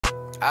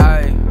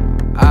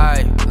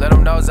Ayy, let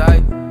them know,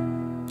 Zay.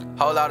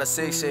 Whole lot of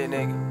sick shit,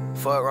 nigga.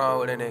 Fuck wrong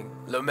with a nigga.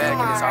 LuhMack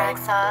in his house.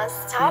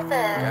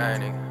 Yeah,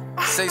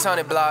 nigga.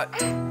 600 block,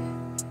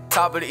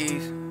 top of the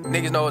east.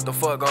 Niggas know what the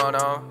fuck going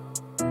on.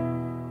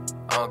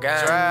 On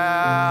gang.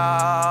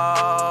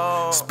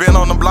 Spin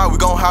on the block, we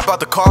gon' hop out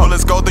the car.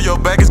 Let's go through your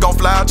back, it's gon'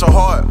 fly out your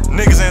heart.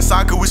 Niggas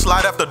inside, cause we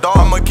slide after dark.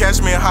 I'ma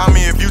catch me and hide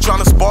me if you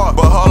tryna spar.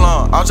 But hold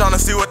on, I'm tryna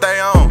see what they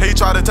on. He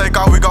try to take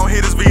off, we gon'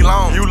 hit his V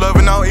long. You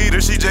loving on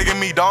either, she jigging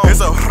me down. It's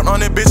a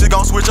on that bitch, it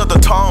gon' switch up the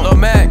tone.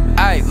 LuhMack,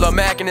 ayy,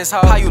 LuhMack in this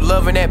hoe. How you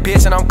loving that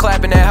bitch and I'm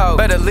clapping that hoe?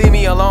 Better leave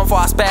me alone before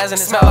I spaz in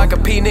this smell like a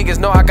P. Niggas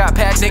know I got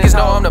packs, niggas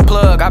know I'm the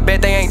plug. I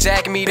bet they ain't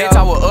jacking me though. Bitch,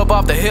 I will up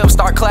off the hip,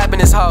 start clapping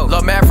this hoe.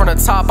 LuhMack from the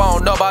top, I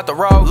don't know about the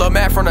road.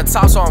 LuhMack from the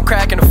top, so I'm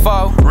cracking the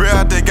foe. Real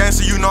out the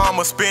gangster, you know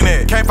I'ma spin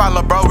it. Can't find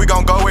lil' bro, we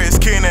gon' go where his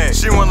kin at.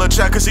 She want lil'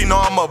 check cause she know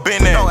I'ma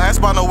bend it. Don't ask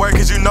about no work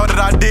cause you know that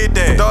I did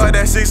that. Throw it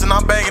at 6 and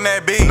I'm banging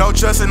that beat. No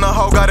trust in the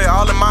hoe, got it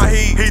all in my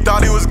heat. He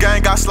thought he was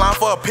gang, got slime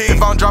for a P.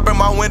 If I'm dropping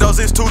my windows,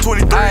 it's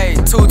 223. Ayy,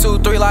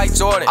 223 like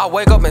Jordan. I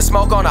wake up and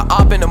smoke on the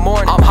op in the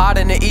morning. I'm hot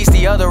in the east,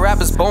 the other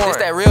rappers born. It's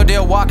that real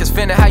deal walk, is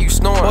finna how you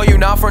snoring. Boy, you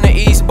not from the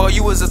east, boy,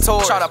 you was a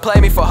tour. Try to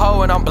play me for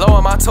hoe and I'm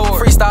blowing my tour.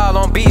 Freestyle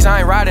on beats, I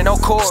ain't riding no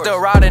chords. Still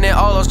riding in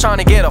Olos, trying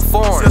to get a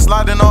foreign. Still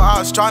sliding on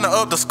outs, trying to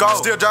up the scope.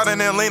 Still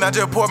driving in lean, I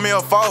just poured me a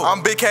foe.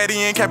 I'm Big KD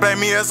and can't blame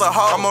me as a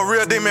hoe. I'm a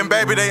real demon,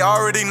 baby, they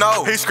already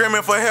know. He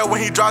screaming for help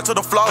when he drop to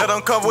the floor. Let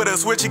him cover with a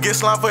switch, he get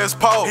slime for his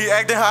pole. He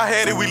acting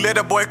hot-headed, we let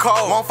that boy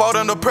cold. Won't fold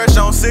under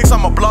pressure on 6,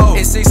 I'ma blow.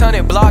 It's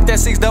 600 block, that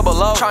 6 double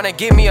low. Tryna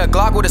get me a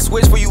Glock with a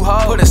switch for you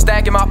hoe. Put a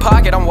stack in my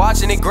pocket, I'm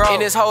watching it grow. In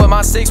this hole in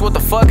my 6, what the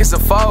fuck is a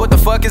foe? What the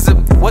fuck is a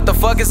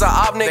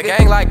op nigga? The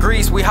gang like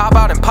grease, we hop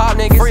out and pop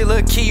niggas. Free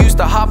little key used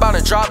to hop out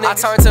and drop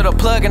niggas. I turn to the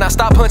plug and I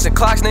stop punching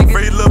clocks niggas.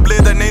 Free little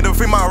blitz that need to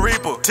free my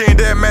reaper. 10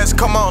 dead match,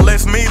 come on,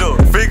 let's meet her.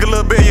 Figure a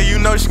little bit, yeah, you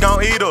know she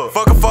gon' eat her.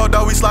 Fuck a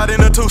photo, we slide in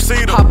a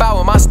 2-seater. Hop out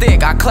with my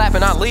stick, I clap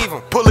and I leave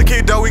him. Pull a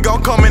kick though, we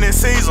gon' come in and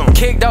seize them.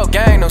 Kick though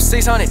gang, them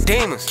 600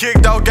 demons.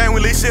 Kick though gang,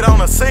 we leave shit on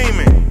the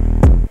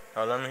semen.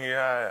 Oh, let me hear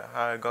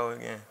how it go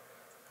again.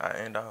 How it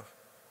end off.